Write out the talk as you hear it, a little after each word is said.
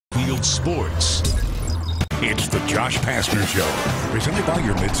on-field sports. It's the Josh Pastner Show, presented by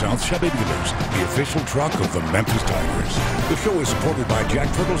your Mid-South Chevy dealers, the official truck of the Memphis Tigers. The show is supported by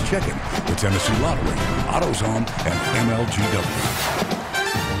Jack Turtle's Chicken, the Tennessee Lottery, AutoZone, and MLGW.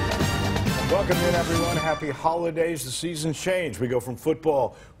 Welcome in, everyone. Happy holidays. The season's changed. We go from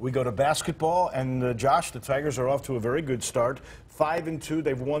football, we go to basketball, and Josh, the Tigers are off to a very good start. 5-2.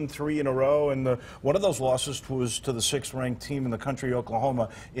 They've won 3 in a row, and one of those losses was to the 6th-ranked team in the country, Oklahoma,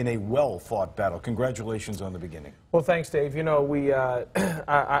 in a well-fought battle. Congratulations on the beginning. Well, thanks, Dave. You know,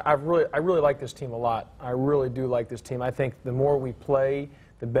 I really like this team a lot. I really do like this team. I think the more we play,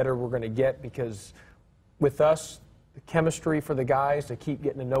 the better we're going to get, because with us, the chemistry for the guys to keep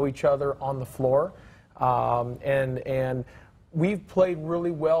getting to know each other on the floor, and we've played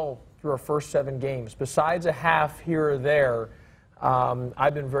really well through our first 7 games. Besides a half here or there,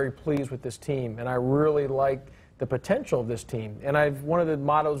 I've been very pleased with this team, and I really like the potential of this team. And one of the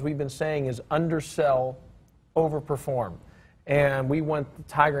mottos we've been saying is undersell, overperform. And we want the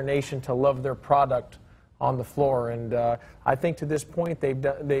Tiger Nation to love their product on the floor. And I think to this point they've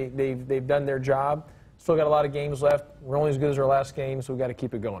done their job. Still got a lot of games left. We're only as good as our last game, so we've got to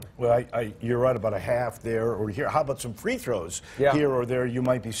keep it going. Well, you're right about a half there or here. How about some free throws? Yeah. Here or there, you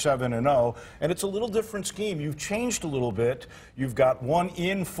might be 7-0. And it's a little different scheme. You've changed a little bit. You've got 1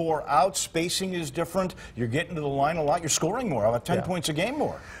 in, 4 out. Spacing is different. You're getting to the line a lot. You're scoring more. About 10 points a game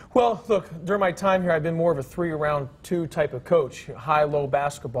more. Well, look, during my time here, I've been more of a 3-around-2 type of coach, high-low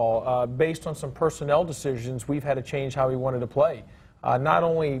basketball. Based on some personnel decisions, we've had to change how we wanted to play. Not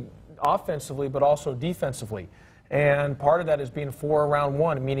only offensively, but also defensively. And part of that is being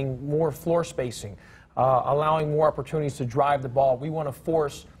 4-around-1, meaning more floor spacing, allowing more opportunities to drive the ball. We want to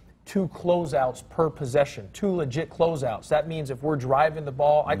force 2 closeouts per possession, 2 legit closeouts. That means if we're driving the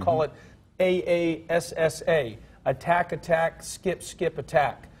ball, I call it AASSA, attack, attack, skip, skip,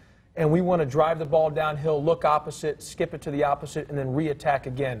 attack. And we want to drive the ball downhill, look opposite, skip it to the opposite, and then re-attack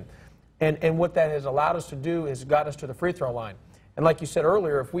again. And what that has allowed us to do is got us to the free throw line. And like you said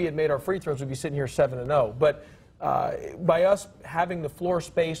earlier, if we had made our free throws, we'd be sitting here 7-0. But by us having the floor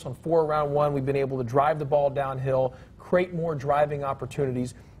space on 4-around-1, we've been able to drive the ball downhill, create more driving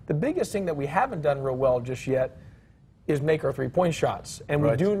opportunities. The biggest thing that we haven't done real well just yet is make our three-point shots. And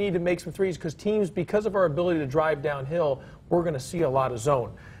we do need to make some threes because teams, because of our ability to drive downhill, we're going to see a lot of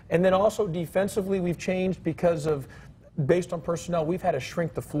zone. And then also defensively, we've changed because of, based on personnel, we've had to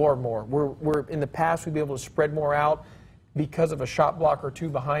shrink the floor more. We're in the past, we'd be able to spread more out because of a shot block or 2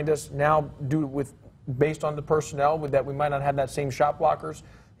 behind us. Now, based on the personnel, that we might not have that same shot blockers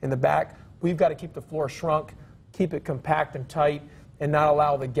in the back, we've got to keep the floor shrunk, keep it compact and tight, and not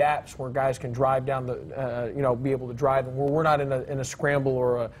allow the gaps where guys can drive down the, be able to drive, and where we're not in a scramble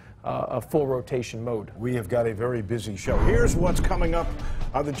or a full rotation mode. We have got a very busy show. Here's what's coming up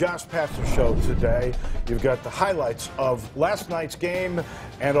on the Josh Pastner Show today. You've got the highlights of last night's game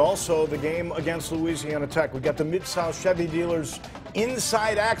and also the game against Louisiana Tech. We've got the Mid-South Chevy dealers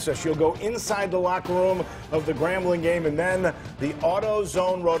inside access. You'll go inside the locker room of the Grambling game, and then the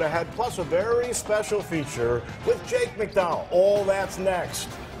AutoZone road ahead, plus a very special feature with Jake McDowell. All that's next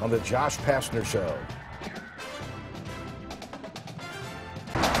on the Josh Pastner Show.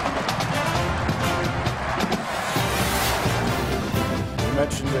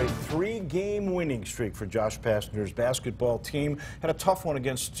 Mentioned a 3-game winning streak for Josh Pastner's basketball team. Had a tough one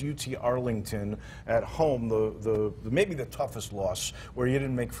against UT Arlington at home, maybe the toughest loss, where you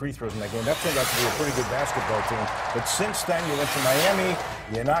didn't make free throws in that game. That turned out to be a pretty good basketball team. But since then, you went to Miami,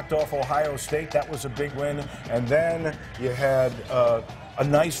 you knocked off Ohio State. That was a big win. And then you had a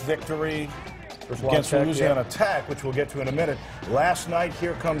nice victory against Louisiana Tech, which we'll get to in a minute. Last night,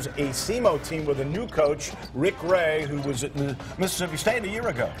 here comes a SEMO team with a new coach, Rick Ray, who was at Mississippi State a year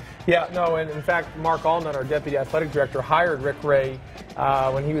ago. Yeah, no, and in fact, Mark Allnut, our deputy athletic director, hired Rick Ray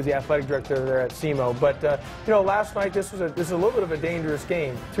when he was the athletic director there at SEMO. But, last night, this is a little bit of a dangerous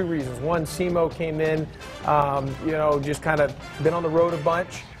game. 2 reasons. One, SEMO came in, just kind of been on the road a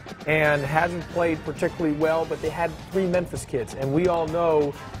bunch and hasn't played particularly well, but they had 3 Memphis kids. And we all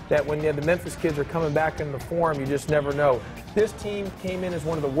know that when the Memphis kids are coming back into form, you just never know. This team came in as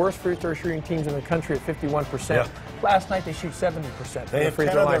one of the worst free throw shooting teams in the country at 51%. Yeah. Last night they shoot 70%. They had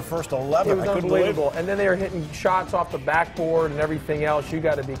 10 of their first 11. It was unbelievable. And then they were hitting shots off the backboard and everything else. You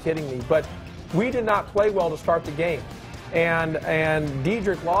got to be kidding me. But we did not play well to start the game. And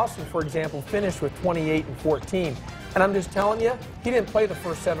Dedrick Lawson, for example, finished with 28 and 14. And I'm just telling you, he didn't play the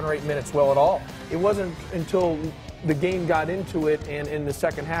first 7 or 8 minutes well at all. It wasn't until the game got into it, and in the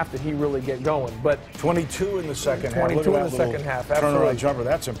second half that he really get going. But 22 in the second half. 22 in the second half. Turnaround jumper.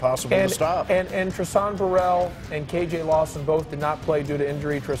 That's impossible to stop. And Tresson Burrell and KJ Lawson both did not play due to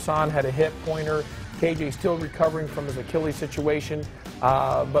injury. Tresson had a hip pointer. KJ still recovering from his Achilles situation,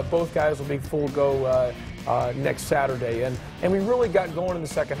 but both guys will be full go next Saturday. And we really got going in the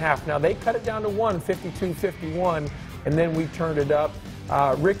second half. Now, they cut it down to 52-51, and then we turned it up.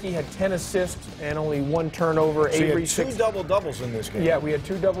 Ricky had 10 assists and only 1 turnover. So Avery, you had 2 double-doubles in this game. Yeah, we had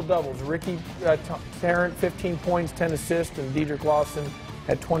 2 double-doubles. Ricky Tarrant, 15 points, 10 assists, and Dedrick Lawson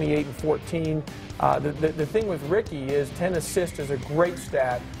had 28 and 14. The thing with Ricky is 10 assists is a great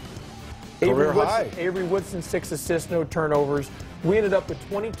stat. Avery Woodson, 6 assists, no turnovers. We ended up with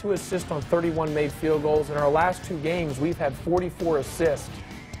 22 assists on 31 made field goals. In our last 2 games, we've had 44 assists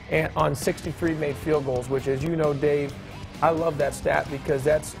on 63 made field goals, which, as you know, Dave, I love that stat because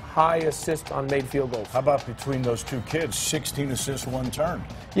that's high assist on made field goals. How about between those 2 kids, 16 assists, 1 turn?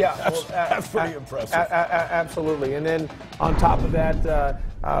 Yeah, that's pretty impressive. Absolutely. And then on top of that,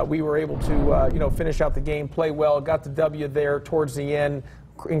 we were able to finish out the game, play well, got the W there towards the end,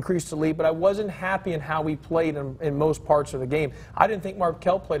 increased the lead, but I wasn't happy in how we played in most parts of the game. I didn't think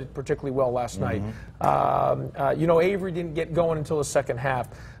Markell played it particularly well last night. Avery didn't get going until the second half.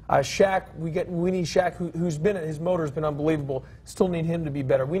 Shaq, we need Shaq, his motor's been unbelievable. Still need him to be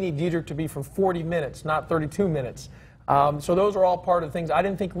better. We need Dedrick to be from 40 minutes, not 32 minutes. So those are all part of the things. I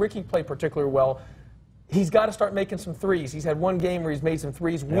didn't think Ricky played particularly well. He's got to start making some threes. He's had 1 game where he's made some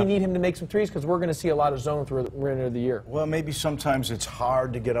threes. We need him to make some threes because we're going to see a lot of zone through the end of the year. Well, maybe sometimes it's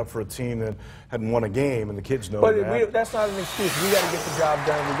hard to get up for a team that hadn't won a game, and the kids know that. But that's not an excuse. We got to get the job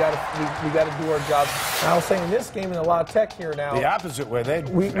done. We got to do our job. And I was saying, in this game in the La Tech here now, the opposite way, they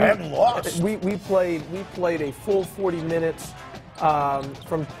hadn't lost. We played a full 40 minutes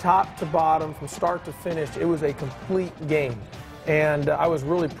from top to bottom, from start to finish. It was a complete game. And I was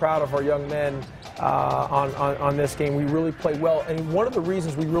really proud of our young men on this game. We really played well. And one of the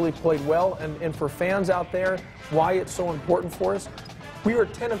reasons we really played well, and for fans out there, why it's so important for us, we were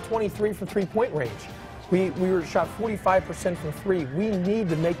 10 of 23 from three-point range. We were shot 45% from 3. We need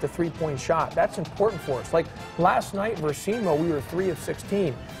to make the three-point shot. That's important for us. Like last night versus SEMO, we were 3 of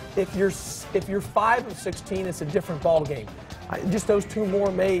 16. If you're 5 of 16, it's a different ball game. Just those 2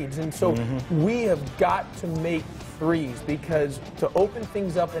 more mades. And so we have got to make threes because to open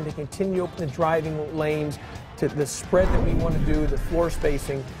things up and to continue to open the driving lanes, to the spread that we want to do, the floor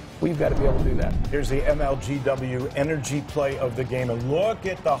spacing, we've got to be able to do that. Here's the MLGW energy play of the game. And look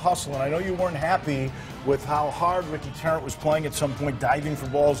at the hustle. And I know you weren't happy with how hard Ricky Tarrant was playing at some point, diving for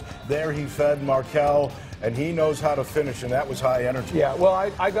balls. There he fed Markell, and he knows how to finish, and that was high energy. Yeah, well,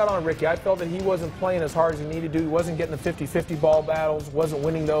 I got on Ricky. I felt that he wasn't playing as hard as he needed to. He wasn't getting the 50-50 ball battles, wasn't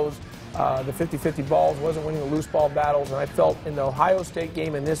winning those. The 50-50 balls, wasn't winning the loose ball battles, and I felt in the Ohio State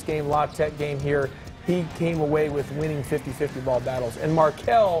game and this game, La Tech game here, he came away with winning 50-50 ball battles. And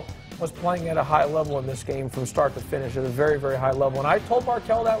Markell was playing at a high level in this game from start to finish at a very, very high level. And I told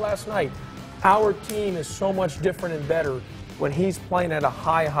Markell that last night. Our team is so much different and better when he's playing at a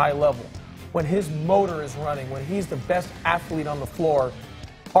high, high level. When his motor is running, when he's the best athlete on the floor,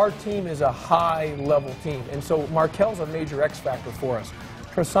 our team is a high-level team. And so Markell's a major X factor for us.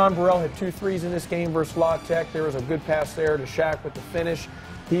 Tresson Burrell had 2 threes in this game versus La Tech. There was a good pass there to Shaq with the finish.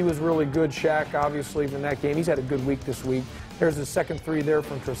 He was really good, Shaq, obviously, in that game. He's had a good week this week. There's the second 3 there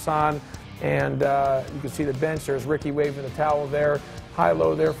from Tresson. And you can see the bench. There's Ricky waving the towel there.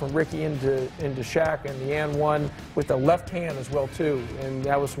 High-low there from Ricky into Shaq, and the and one with the left hand as well, too. And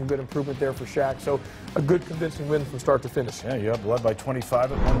that was some good improvement there for Shaq. So a good convincing win from start to finish. Yeah, you led by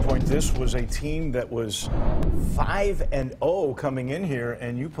 25 at one point. This was a team that was 5-0 coming in here,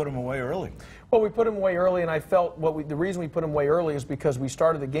 and you put them away early. Well, we put them away early, and I felt the reason we put them away early is because we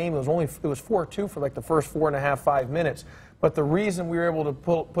started the game. It was 4-2 for like the first 4.5, 5 minutes. But the reason we were able to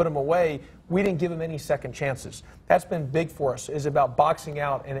put them away, we didn't give them any second chances. That's been big for us, is about boxing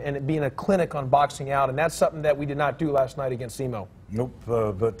out and it being a clinic on boxing out, and that's something that we did not do last night against SEMO. Nope,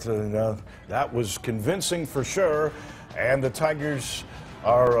 but that was convincing for sure, and the Tigers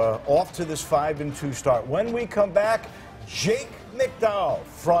are off to this 5-2 start. When we come back, Jake McDowell,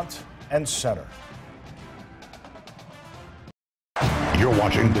 front and center. You're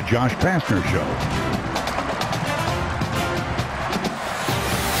watching the Josh Pastner Show.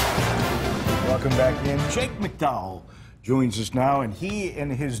 Welcome back in. Jake McDowell joins us now, and he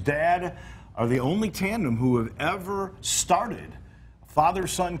and his dad are the only tandem who have ever started a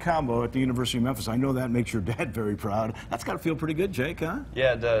father-son combo at the University of Memphis. I know that makes your dad very proud. That's got to feel pretty good, Jake, huh?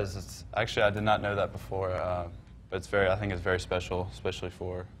 Yeah, it does. Actually, I did not know that before, but I think it's very special, especially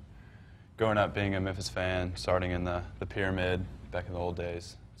for growing up being a Memphis fan, starting in the pyramid back in the old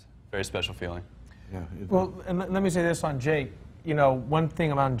days. It's a very special feeling. Yeah. Well, and let me say this on Jake. You know, one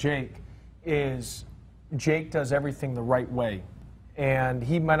thing about Jake is Jake does everything the right way. And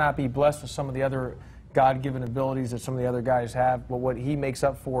he might not be blessed with some of the other God-given abilities that some of the other guys have, but what he makes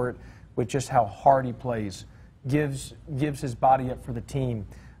up for it with just how hard he plays, gives his body up for the team.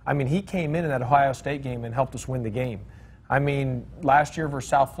 I mean, he came in that Ohio State game and helped us win the game. I mean, last year versus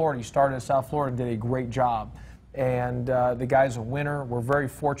South Florida, he started at South Florida and did a great job. And the guy's a winner. We're very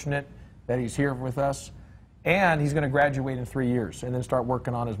fortunate that he's here with us. And he's going to graduate in 3 years and then start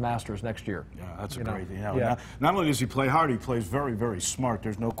working on his master's next year. Yeah, that's a great thing. Yeah. Not only does he play hard, he plays very, very smart.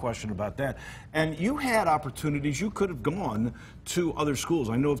 There's no question about that. And you had opportunities. You could have gone to other schools.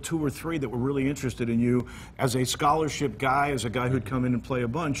 I know of 2 or 3 that were really interested in you as a scholarship guy, as a guy who'd come in and play a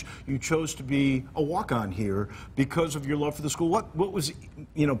bunch. You chose to be a walk-on here because of your love for the school. What was,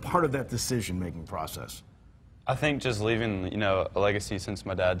 part of that decision-making process? I think just leaving, a legacy since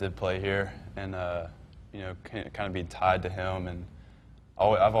my dad did play here, and kind of be tied to him, and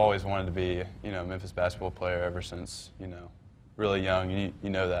I've always wanted to be, a Memphis basketball player ever since, really young. You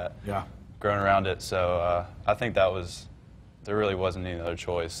know that. Yeah. Growing around it, so I think there really wasn't any other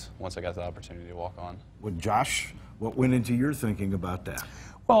choice once I got the opportunity to walk on. Well, Josh, what went into your thinking about that?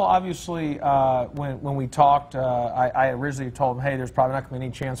 Well, obviously, when we talked, I originally told him, hey, there's probably not going to be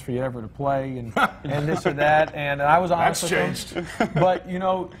any chance for you ever to play, and this or that, and I was honest with him. But,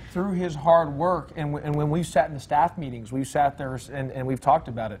 through his hard work, and when we've sat in the staff meetings, we've sat there and we've talked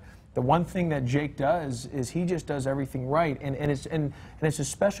about it, the one thing that Jake does is he just does everything right, and it's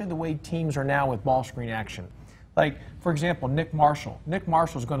especially the way teams are now with ball screen action. Like, for example, Nick Marshall. Nick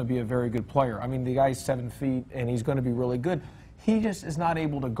Marshall's going to be a very good player. I mean, the guy's 7 feet, and he's going to be really good. He just is not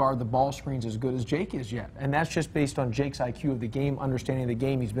able to guard the ball screens as good as Jake is yet. And that's just based on Jake's IQ of the game, understanding the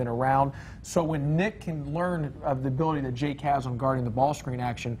game. He's been around. So when Nick can learn of the ability that Jake has on guarding the ball screen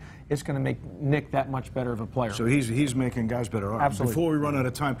action, it's going to make Nick that much better of a player. So he's making guys better. Absolutely. Before we run out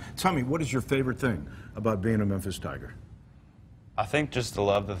of time, tell me, what is your favorite thing about being a Memphis Tiger? I think just the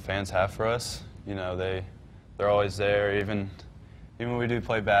love that the fans have for us. They're always there. Even when we do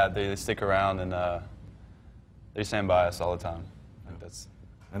play bad, they stick around and they stand by us all the time. That's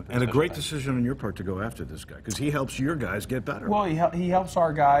and a great decision on your part to go after this guy, because he helps your guys get better. Well, he helps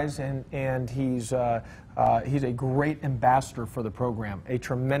our guys, and he's a great ambassador for the program, a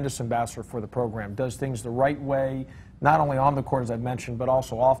tremendous ambassador for the program. Does things the right way, not only on the court, as I mentioned, but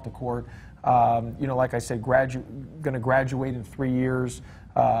also off the court. Like I said, going to graduate in 3 years.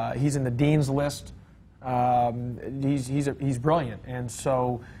 He's in the dean's list. He's brilliant, and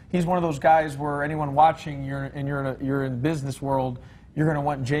so he's one of those guys where anyone watching, you're in business world, you're going to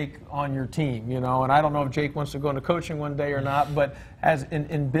want Jake on your team, And I don't know if Jake wants to go into coaching one day or not, but as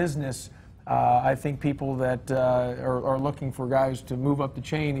in business, I think people that are looking for guys to move up the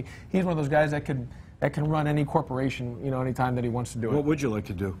chain, he's one of those guys that can run any corporation, anytime that he wants to do it. What would you like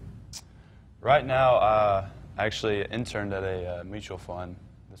to do? Right now, I actually interned at a mutual fund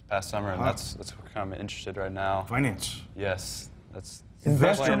this past summer, and that's what I'm interested right now. Finance. Yes, that's.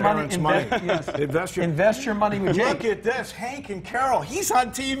 Invest your money. Yes. Invest your money with Jake. Look at this, Hank and Carol. He's on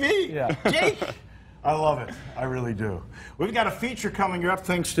TV. Yeah. Jake. I love it. I really do. We've got a feature coming up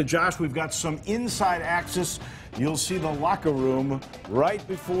thanks to Josh. We've got some inside access. You'll see the locker room right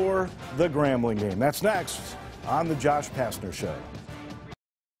before the Grambling game. That's next on the Josh Pastner Show.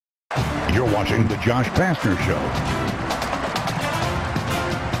 You're watching the Josh Pastner Show.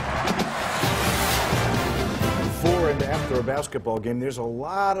 Before and after a basketball game, there's a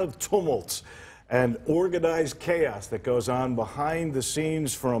lot of tumult and organized chaos that goes on behind the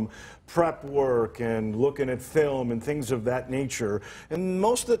scenes, from prep work and looking at film and things of that nature. And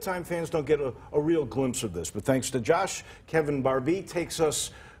most of the time, fans don't get a real glimpse of this. But thanks to Josh, Kevin Barbee takes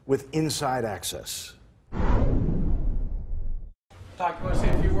us with inside access. Doc, you want to say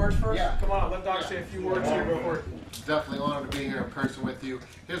a few words first? Yeah. Come on, let Doc say a few words here before. Definitely honored to be here in person with you.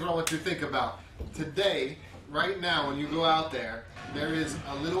 Here's what I want you to think about. Today, right now, when you go out there, there is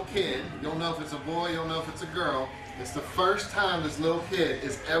a little kid. You don't know if it's a boy, you don't know if it's a girl. It's the first time this little kid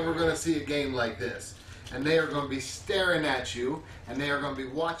is ever going to see a game like this. And they are going to be staring at you, and they are going to be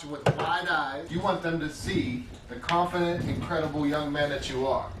watching with wide eyes. You want them to see the confident, incredible young man that you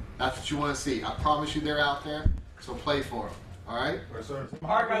are. That's what you want to see. I promise you they're out there, so play for them. All right? All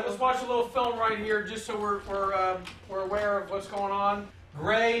right, guys, let's watch a little film right here just so we're aware of what's going on.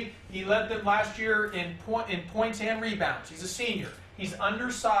 Gray, he led them last year in points and rebounds. He's a senior. He's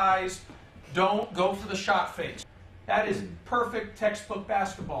undersized. Don't go for the shot face. That is perfect textbook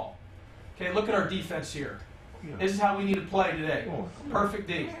basketball. Okay, look at our defense here. This is how we need to play today. Perfect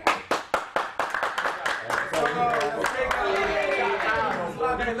D. Hey,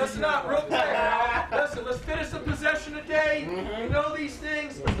 listen up, real quick. Listen, let's finish the possession today. You know these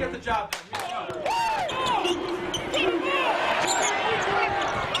things. Let's get the job done.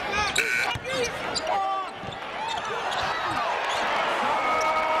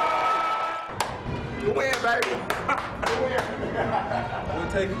 You win, baby.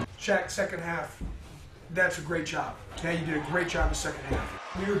 We'll take it. Shaq, second half. That's a great job. Okay, you did a great job in the second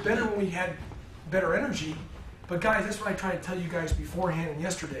half. We were better when we had better energy. But guys, that's what I tried to tell you guys beforehand and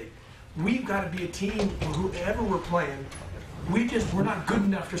yesterday. We've got to be a team where whoever we're playing, we're not good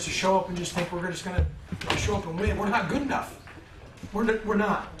enough just to show up and just think we're just going to show up and win. We're not good enough. We're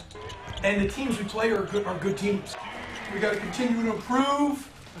not. And the teams we play are good teams. We got to continue to improve.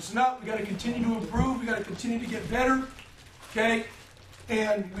 Listen up. We got to continue to improve. We got to continue to get better. Okay?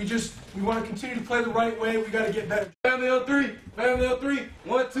 And we want to continue to play the right way. We got to get better. Family on three. Family on three.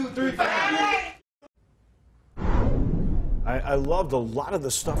 1, 2, 3, family. I loved a lot of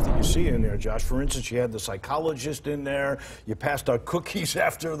the stuff that you see in there, Josh. For instance, you had the psychologist in there. You passed out cookies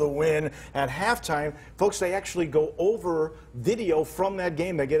after the win. At halftime, folks, they actually go over video from that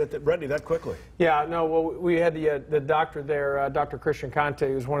game. They get it ready that quickly. Yeah, no, well, we had the doctor there, Dr. Christian Conte,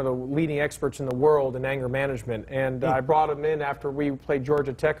 who's one of the leading experts in the world in anger management. And I brought him in after we played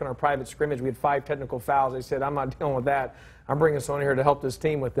Georgia Tech in our private scrimmage. We had 5 technical fouls. They said, I'm not dealing with that. I'm bringing someone here to help this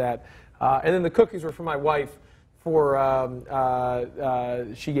team with that. And then the cookies were for my wife. She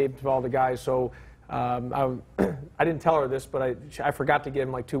gave to all the guys, so I didn't tell her this, but I forgot to give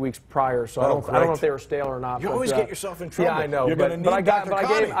them like 2 weeks prior, so I don't know if they were stale or not. You always get yourself in trouble. Yeah, I know. You're going to need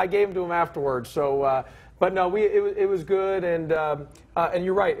I gave them to him afterwards. So, but no, it was good, and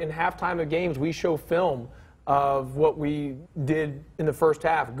you're right. In halftime of games, we show film of what we did in the first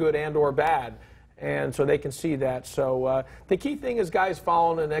half, good and/or bad. And so they can see that. So the key thing is guys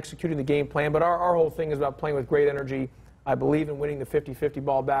following and executing the game plan. But our whole thing is about playing with great energy. I believe in winning the 50-50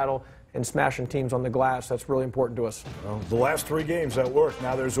 ball battle and smashing teams on the glass. That's really important to us. Well, the last 3 games that worked.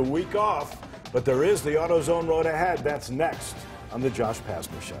 Now there's a week off, but there is the AutoZone road ahead. That's next on the Josh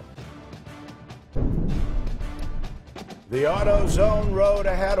Pastner Show. The AutoZone road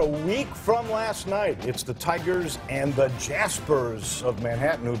ahead a week from last night. It's the Tigers and the Jaspers of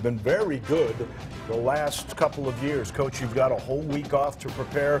Manhattan who've been very good the last couple of years. Coach, you've got a whole week off to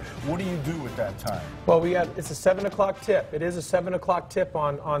prepare. What do you do at that time? Well, it's a 7 o'clock tip. It is a 7 o'clock tip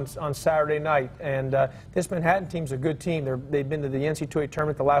on Saturday night. And this Manhattan team's a good team. They've been to the NCAA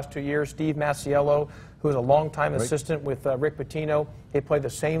tournament the last 2 years. Steve Masiello, who is a longtime assistant with Rick Pitino, they play the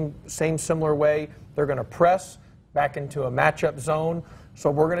same similar way. They're going to press back into a matchup zone.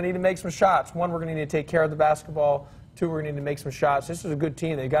 So we're going to need to make some shots. 1, we're going to need to take care of the basketball. 2, we're going to need to make some shots. This is a good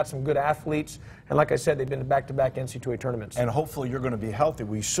team. They've got some good athletes. And like I said, they've been to back-to-back NCAA tournaments. And hopefully you're going to be healthy.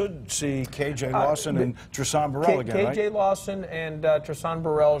 We should see K.J. Lawson and Tristan Burrell again, right? K.J. Lawson and Tristan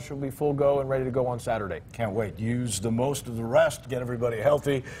Burrell should be full go and ready to go on Saturday. Can't wait. Use the most of the rest. Get everybody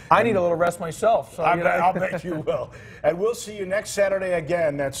healthy. I need a little rest myself. So I'll bet you will. And we'll see you next Saturday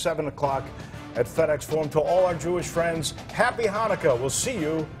again. That's 7 o'clock at FedEx Forum. To all our Jewish friends, happy Hanukkah. We'll see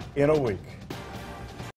you in a week.